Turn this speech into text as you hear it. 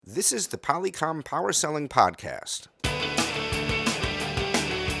This is the Polycom Power Selling Podcast.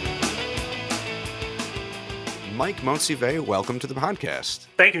 Mike Monsive, welcome to the podcast.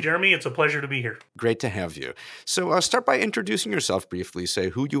 Thank you, Jeremy. It's a pleasure to be here. Great to have you. So start by introducing yourself briefly.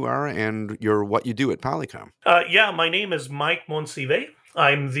 Say who you are and what you do at Polycom. My name is Mike Monsive.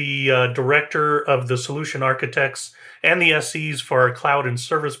 I'm the director of the solution architects and the SEs for our cloud and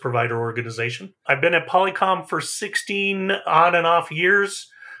service provider organization. I've been at Polycom for 16 on and off years.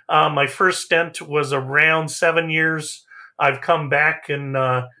 My first stint was around 7 years. I've come back and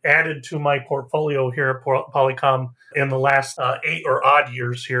added to my portfolio here at Polycom in the last 8 or odd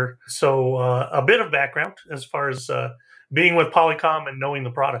years here. So a bit of background as far as being with Polycom and knowing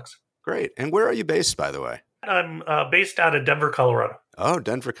the products. Great. And where are you based, by the way? I'm based out of Denver, Colorado. Oh,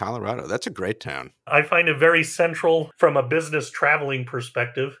 Denver, Colorado. That's a great town. I find it very central from a business traveling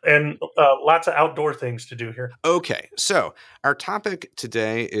perspective and lots of outdoor things to do here. Okay, so our topic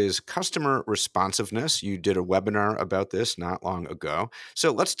today is customer responsiveness. You did a webinar about this not long ago.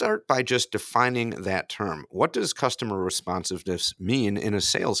 So let's start by just defining that term. What does customer responsiveness mean in a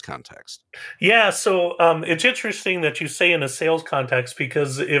sales context? Yeah, so it's interesting that you say in a sales context,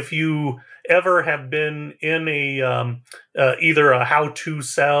 because if you ever have been in a either a how-to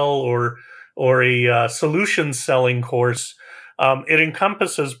sell or a solution selling course, it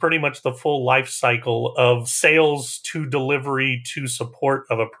encompasses pretty much the full life cycle of sales to delivery to support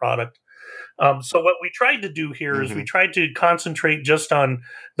of a product. So what we tried to do here is we tried to concentrate just on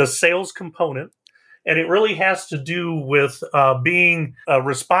the sales component. And it really has to do with being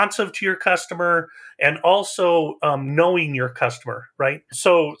responsive to your customer and also knowing your customer, right?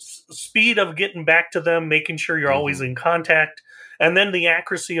 So speed of getting back to them, making sure you're always in contact, and then the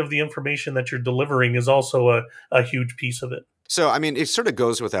accuracy of the information that you're delivering is also a huge piece of it. So, I mean, it sort of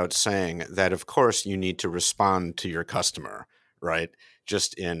goes without saying that, of course, you need to respond to your customer, right?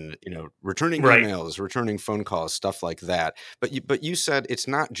 Just in, returning emails, returning phone calls, stuff like that. But you said it's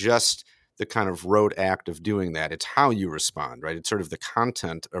not just the kind of rote act of doing that. It's how you respond, right? It's sort of the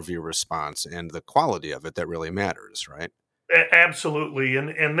content of your response and the quality of it that really matters, right? Absolutely.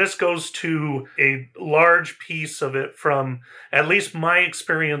 And this goes to a large piece of it from at least my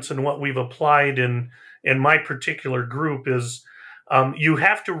experience and what we've applied in my particular group is you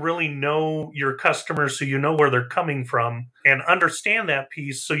have to really know your customers so you know where they're coming from and understand that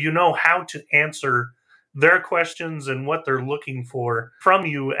piece so you know how to answer their questions and what they're looking for from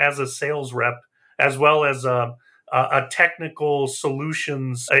you as a sales rep, as well as a technical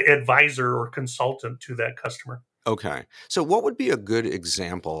solutions advisor or consultant to that customer. Okay. So what would be a good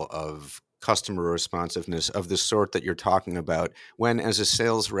example of customer responsiveness of the sort that you're talking about when, as a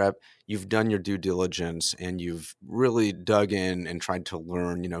sales rep, you've done your due diligence and you've really dug in and tried to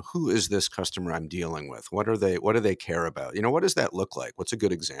learn, who is this customer I'm dealing with? What do they care about? What does that look like? What's a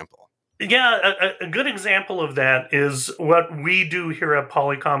good example? Yeah, a good example of that is what we do here at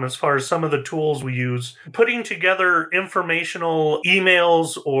Polycom as far as some of the tools we use. Putting together informational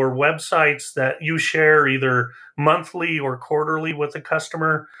emails or websites that you share either monthly or quarterly with a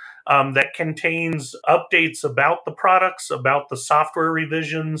customer that contains updates about the products, about the software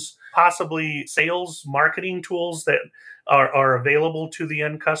revisions, possibly sales marketing tools that are available to the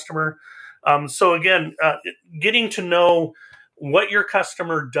end customer. So again, getting to know what your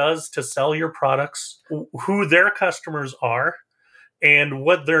customer does to sell your products, who their customers are, and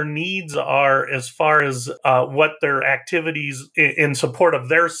what their needs are as far as what their activities in support of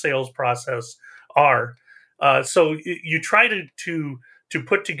their sales process are. So you try to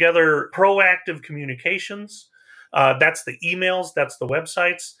put together proactive communications. That's the emails, that's the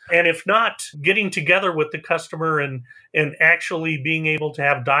websites. And if not, getting together with the customer and actually being able to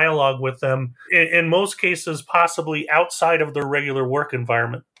have dialogue with them, in most cases, possibly outside of their regular work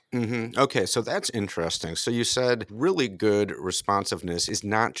environment. Okay, so that's interesting. So you said really good responsiveness is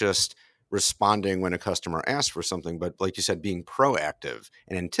not just responding when a customer asks for something, but like you said, being proactive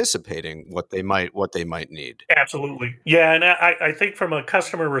and anticipating what they might need. Absolutely. Yeah, and I think from a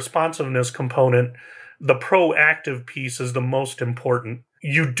customer responsiveness component, the proactive piece is the most important.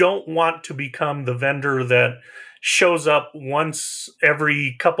 You don't want to become the vendor that shows up once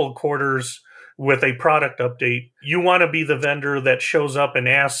every couple quarters with a product update. You want to be the vendor that shows up and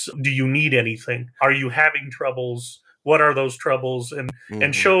asks, do you need anything? Are you having troubles? What are those troubles?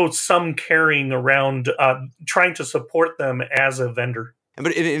 And show some caring around trying to support them as a vendor.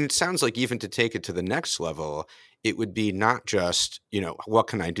 But it sounds like even to take it to the next level, it would be not just, what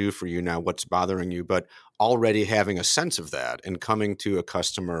can I do for you now? What's bothering you? But already having a sense of that and coming to a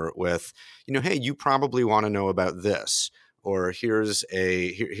customer with, hey, you probably want to know about this, or here is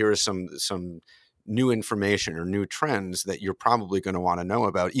some new information or new trends that you're probably going to want to know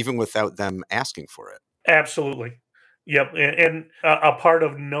about, even without them asking for it. Absolutely. Yep. And a part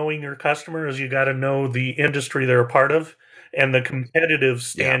of knowing your customer is you got to know the industry they're a part of and the competitive Yeah.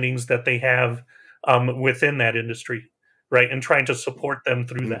 standings that they have within that industry, right? And trying to support them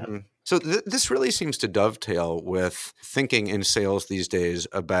through that. So this really seems to dovetail with thinking in sales these days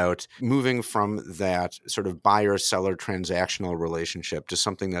about moving from that sort of buyer-seller transactional relationship to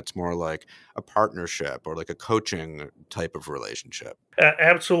something that's more like a partnership or like a coaching type of relationship.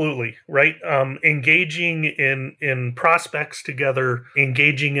 Absolutely, right. Engaging in prospects together,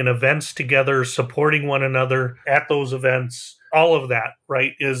 engaging in events together, supporting one another at those events. All of that,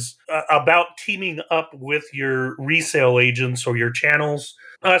 right, is about teaming up with your resale agents or your channels.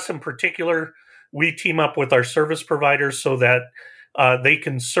 Us in particular, we team up with our service providers so that they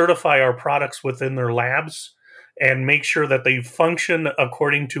can certify our products within their labs and make sure that they function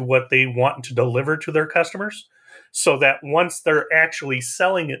according to what they want to deliver to their customers, so that once they're actually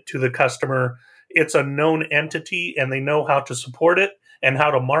selling it to the customer, it's a known entity and they know how to support it and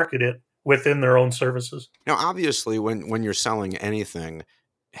how to market it within their own services. Now, obviously, when you're selling anything,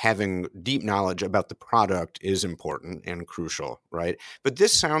 having deep knowledge about the product is important and crucial, right? But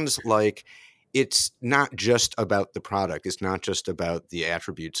this sounds like it's not just about the product. It's not just about the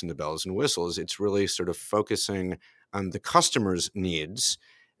attributes and the bells and whistles. It's really sort of focusing on the customer's needs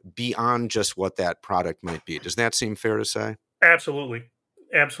beyond just what that product might be. Does that seem fair to say? Absolutely.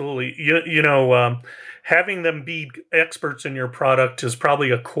 Absolutely. Having them be experts in your product is probably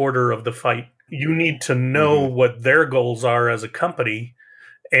a quarter of the fight. You need to know what their goals are as a company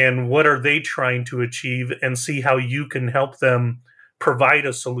and what are they trying to achieve, and see how you can help them provide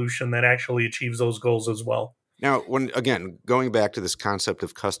a solution that actually achieves those goals as well. Now, again, going back to this concept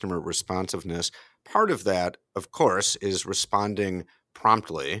of customer responsiveness, part of that, of course, is responding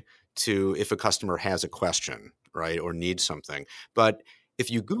promptly to if a customer has a question, right, or needs something. But if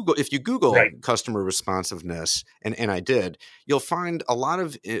you Google Right. customer responsiveness, and I did, you'll find a lot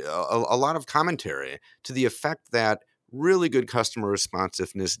of a lot of commentary to the effect that really good customer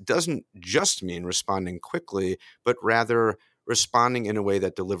responsiveness doesn't just mean responding quickly, but rather responding in a way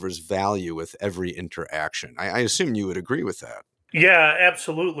that delivers value with every interaction. I assume you would agree with that. Yeah,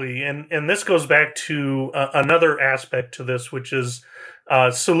 absolutely. And this goes back to another aspect to this, which is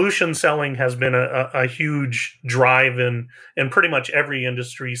solution selling has been a huge drive in pretty much every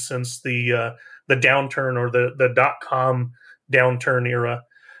industry since the downturn or the dot-com downturn era.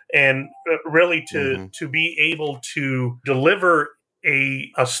 And really to be able to deliver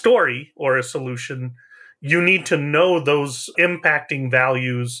a story or a solution, you need to know those impacting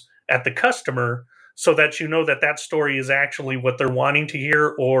values at the customer, so that you know that that story is actually what they're wanting to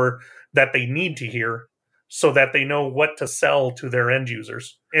hear or that they need to hear, so that they know what to sell to their end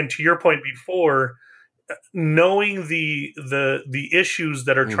users. And to your point before, knowing the issues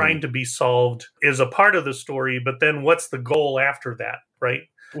that are trying to be solved is a part of the story, but then what's the goal after that, right?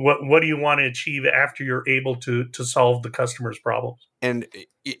 What do you want to achieve after you're able to solve the customer's problems? And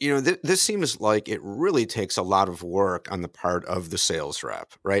this seems like it really takes a lot of work on the part of the sales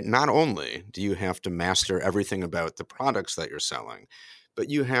rep, right? Not only do you have to master everything about the products that you're selling, but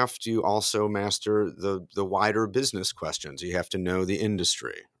you have to also master the wider business questions. You have to know the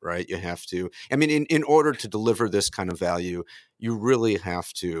industry, right? You have to, I mean, in order to deliver this kind of value, you really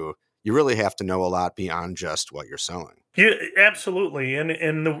have to know a lot beyond just what you're selling. Yeah, absolutely. And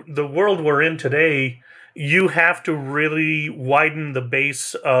in the world we're in today, you have to really widen the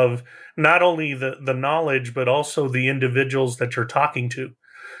base of not only the knowledge, but also the individuals that you're talking to.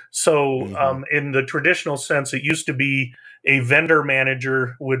 So, in the traditional sense, it used to be a vendor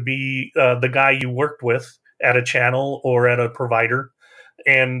manager would be the guy you worked with at a channel or at a provider,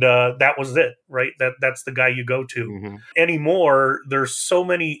 and that was it, right? That's the guy you go to. Anymore, there's so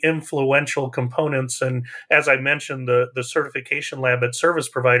many influential components, and as I mentioned, the certification lab at service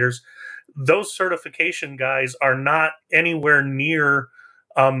providers, those certification guys are not anywhere near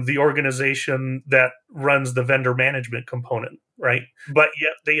the organization that runs the vendor management component, right? But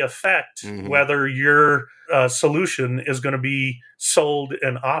yet they affect whether your solution is going to be sold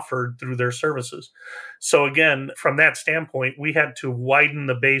and offered through their services. So, again, from that standpoint, we had to widen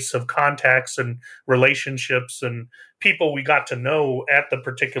the base of contacts and relationships and people we got to know at the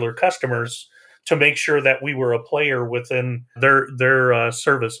particular customers to make sure that we were a player within their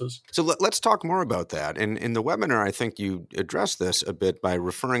services. So let's talk more about that. And in the webinar, I think you addressed this a bit by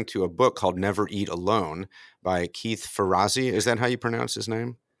referring to a book called Never Eat Alone by Keith Ferrazzi. Is that how you pronounce his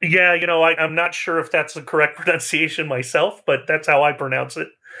name? Yeah, I'm not sure if that's the correct pronunciation myself, but that's how I pronounce it.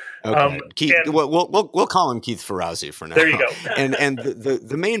 Okay, Keith. And We'll call him Keith Ferrazzi for now. there you go. And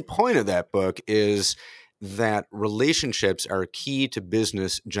the main point of that book is that relationships are key to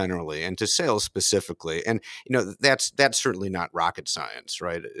business generally and to sales specifically. And that's certainly not rocket science,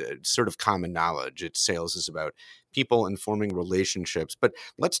 right? It's sort of common knowledge. Sales is about people and forming relationships. But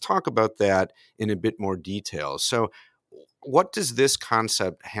let's talk about that in a bit more detail. So, what does this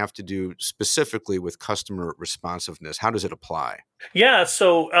concept have to do specifically with customer responsiveness? How does it apply? Yeah,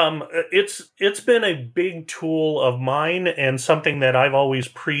 so it's been a big tool of mine, and something that I've always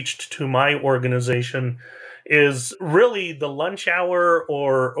preached to my organization is really the lunch hour,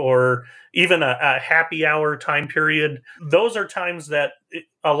 or even a happy hour time period. Those are times that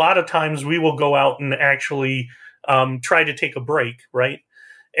a lot of times we will go out and actually try to take a break, right?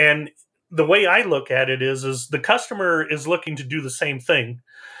 And the way I look at it is the customer is looking to do the same thing.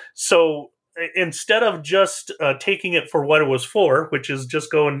 So instead of just taking it for what it was for, which is just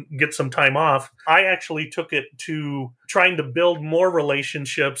go and get some time off, I actually took it to trying to build more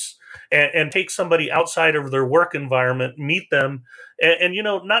relationships, and take somebody outside of their work environment, meet them, and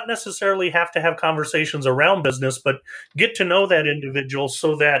not necessarily have to have conversations around business, but get to know that individual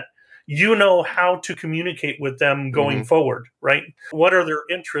so that how to communicate with them going forward, right? What are their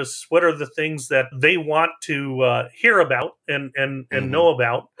interests? What are the things that they want to hear about and know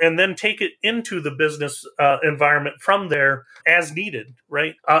about? And then take it into the business environment from there as needed,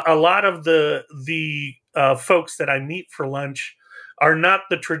 right? A lot of the folks that I meet for lunch are not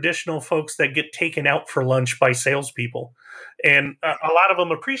the traditional folks that get taken out for lunch by salespeople. And a lot of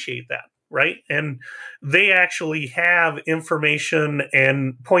them appreciate that, right? And they actually have information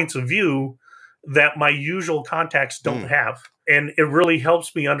and points of view that my usual contacts don't have. And it really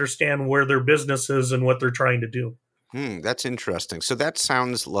helps me understand where their business is and what they're trying to do. That's interesting. So that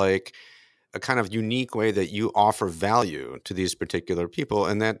sounds like a kind of unique way that you offer value to these particular people,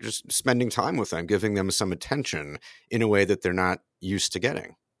 and that just spending time with them, giving them some attention in a way that they're not used to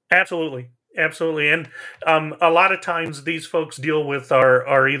getting. Absolutely. Absolutely. And a lot of times these folks deal with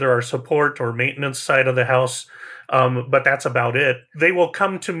our either our support or maintenance side of the house. But that's about it. They will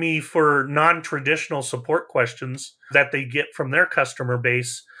come to me for non-traditional support questions that they get from their customer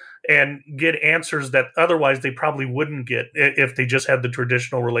base, and get answers that otherwise they probably wouldn't get if they just had the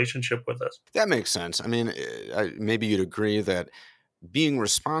traditional relationship with us. That makes sense. I mean, maybe you'd agree that being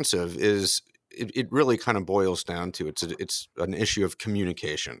responsive it really kind of boils down to it's an issue of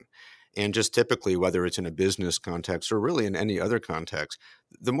communication. And just typically, whether it's in a business context or really in any other context,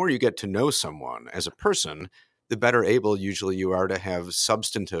 the more you get to know someone as a person, the better able usually you are to have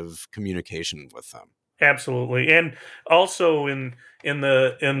substantive communication with them. Absolutely. And also in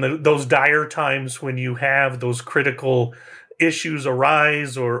the those dire times when you have those critical issues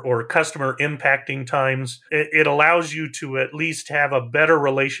arise, or customer impacting times, it allows you to at least have a better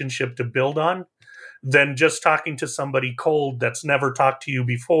relationship to build on than just talking to somebody cold that's never talked to you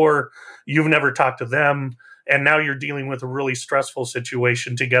before. You've never talked to them, and now you're dealing with a really stressful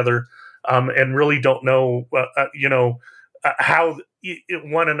situation together, and really don't know, how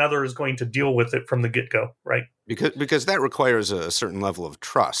one another is going to deal with it from the get go, right? Because that requires a certain level of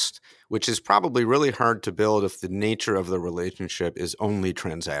trust, which is probably really hard to build if the nature of the relationship is only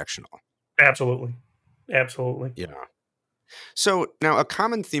transactional. Absolutely. Absolutely. Yeah. So now a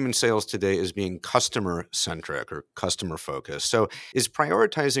common theme in sales today is being customer centric or customer focused. So is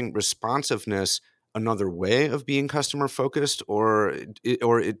prioritizing responsiveness another way of being customer focused,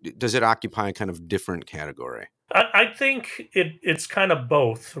 does it occupy a kind of different category? I think it's kind of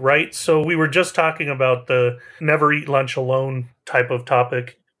both, right? So we were just talking about the never eat lunch alone type of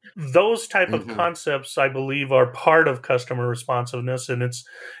topic. Those type of Hmm. concepts, I believe, are part of customer responsiveness, and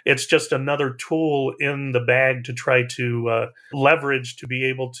it's just another tool in the bag to try to leverage to be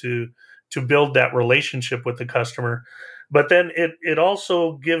able to build that relationship with the customer. But then it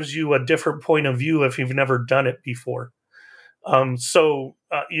also gives you a different point of view if you've never done it before. So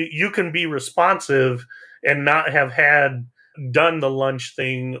you can be responsive and not have had done the lunch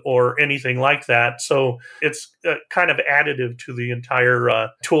thing or anything like that. So it's kind of additive to the entire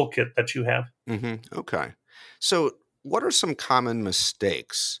toolkit that you have. Okay. So what are some common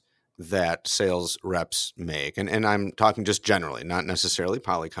mistakes that sales reps make? And I'm talking just generally, not necessarily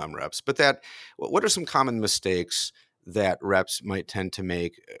Polycom reps, but what are some common mistakes that reps might tend to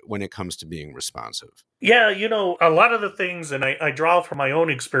make when it comes to being responsive? Yeah, a lot of the things, and I draw from my own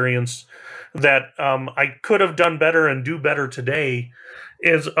experience that I could have done better and do better today,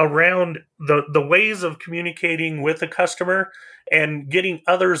 is around the ways of communicating with the customer and getting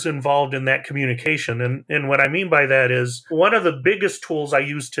others involved in that communication. And what I mean by that is one of the biggest tools I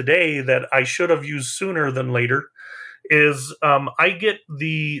use today that I should have used sooner than later is I get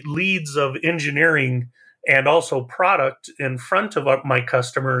the leads of engineering and also product in front of my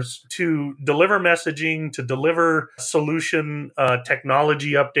customers to deliver messaging, to deliver solution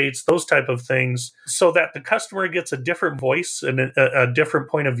technology updates, those type of things, so that the customer gets a different voice and a different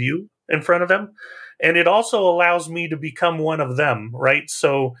point of view in front of them. And it also allows me to become one of them, right?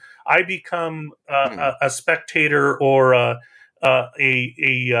 So I become a spectator or a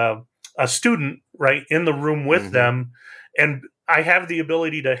student, right, in the room with them, and I have the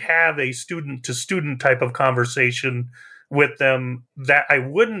ability to have a student to student type of conversation with them that I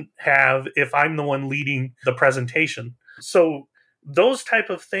wouldn't have if I'm the one leading the presentation. So those type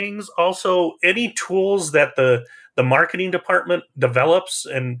of things, also any tools that the marketing department develops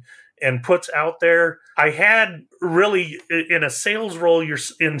and puts out there. I had really in a sales role, you're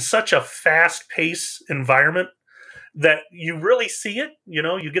in such a fast pace environment that you really see it.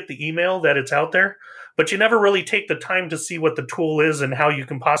 You get the email that it's out there, but you never really take the time to see what the tool is and how you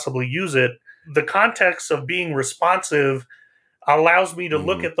can possibly use it. The context of being responsive allows me to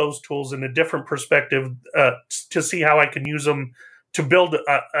look at those tools in a different perspective to see how I can use them to build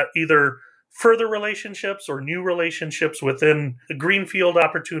either further relationships or new relationships within greenfield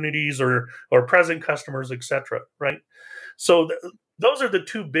opportunities or present customers, etc. Right? So those are the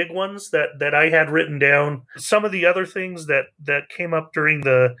two big ones that I had written down. Some of the other things that came up during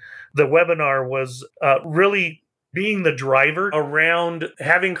the webinar was really being the driver around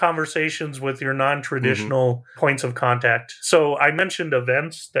having conversations with your non-traditional points of contact. So I mentioned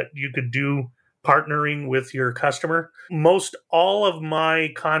events that you could do partnering with your customer. Most all of my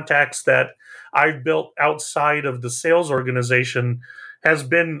contacts that I've built outside of the sales organization has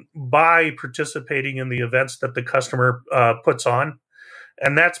been by participating in the events that the customer puts on.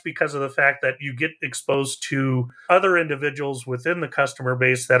 And that's because of the fact that you get exposed to other individuals within the customer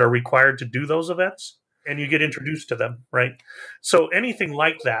base that are required to do those events, and you get introduced to them, right? So anything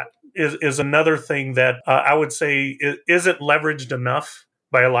like that is another thing that I would say isn't leveraged enough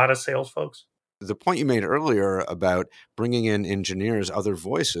by a lot of sales folks. The point you made earlier about bringing in engineers, other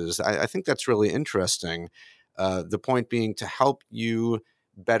voices, I think that's really interesting. The point being to help you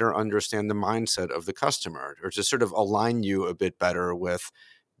better understand the mindset of the customer, or to sort of align you a bit better with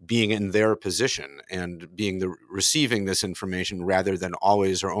being in their position and being the receiving this information rather than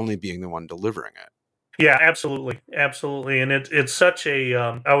always or only being the one delivering it. Yeah, absolutely, absolutely, and it's such a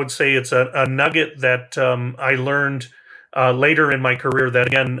I would say it's a nugget that I learned later in my career. That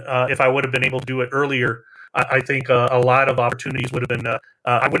again, if I would have been able to do it earlier, I think a lot of opportunities would have been.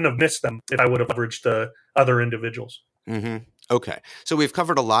 I wouldn't have missed them if I would have leveraged the other individuals. Okay, so we've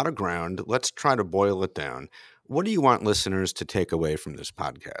covered a lot of ground. Let's try to boil it down. What do you want listeners to take away from this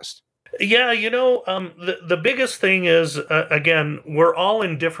podcast? Yeah, the biggest thing is again, we're all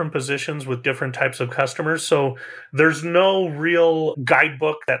in different positions with different types of customers, so there's no real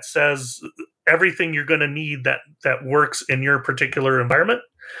guidebook that says everything you're going to need that works in your particular environment.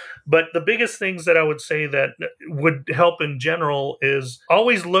 But the biggest things that I would say that would help in general is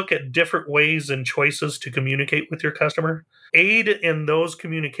always look at different ways and choices to communicate with your customer. Aid in those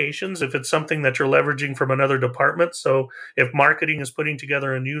communications if it's something that you're leveraging from another department. So if marketing is putting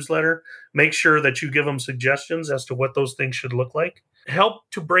together a newsletter, make sure that you give them suggestions as to what those things should look like. Help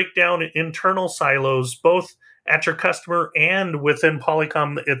to break down internal silos, both at your customer and within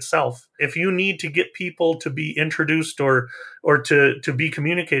Polycom itself. If you need to get people to be introduced or to be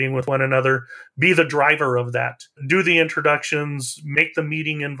communicating with one another, be the driver of that. Do the introductions, make the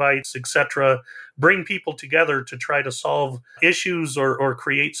meeting invites, etc. Bring people together to try to solve issues or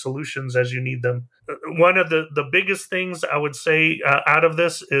create solutions as you need them. One of the biggest things I would say out of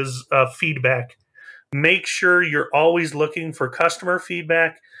this is feedback. Make sure you're always looking for customer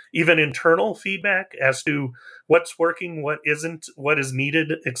feedback, even internal feedback as to what's working, what isn't, what is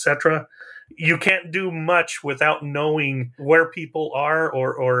needed, etc. You can't do much without knowing where people are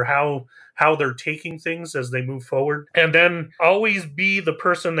or how they're taking things as they move forward. And then always be the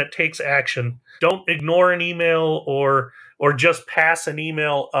person that takes action. Don't ignore an email or just pass an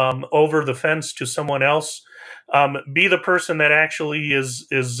email over the fence to someone else. Be the person that actually is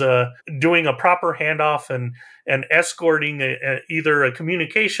doing a proper handoff and escorting either a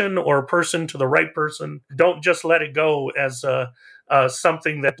communication or a person to the right person. Don't just let it go as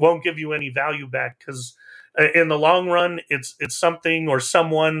something that won't give you any value back, because in the long run, it's something or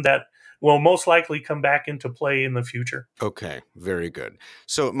someone that will most likely come back into play in the future. Okay, very good.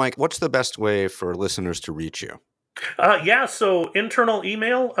 So, Mike, what's the best way for listeners to reach you? So internal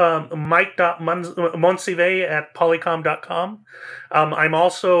email, mike.monsive at polycom.com. I'm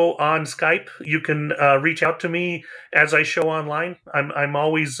also on Skype. You can reach out to me as I show online. I'm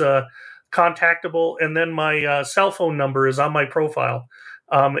always contactable. And then my cell phone number is on my profile.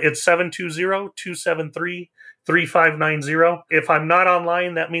 It's 720-273-3590. If I'm not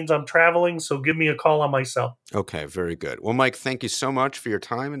online, that means I'm traveling, so give me a call on my cell. Okay, very good. Well, Mike, thank you so much for your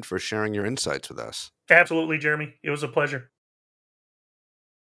time and for sharing your insights with us. Absolutely, Jeremy. It was a pleasure.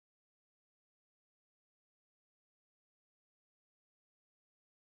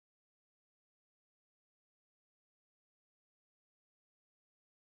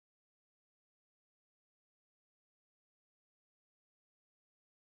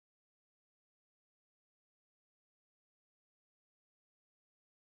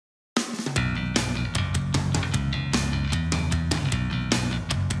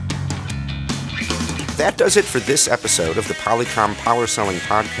 That does it for this episode of the Polycom Power Selling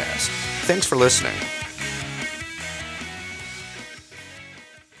Podcast. Thanks for listening.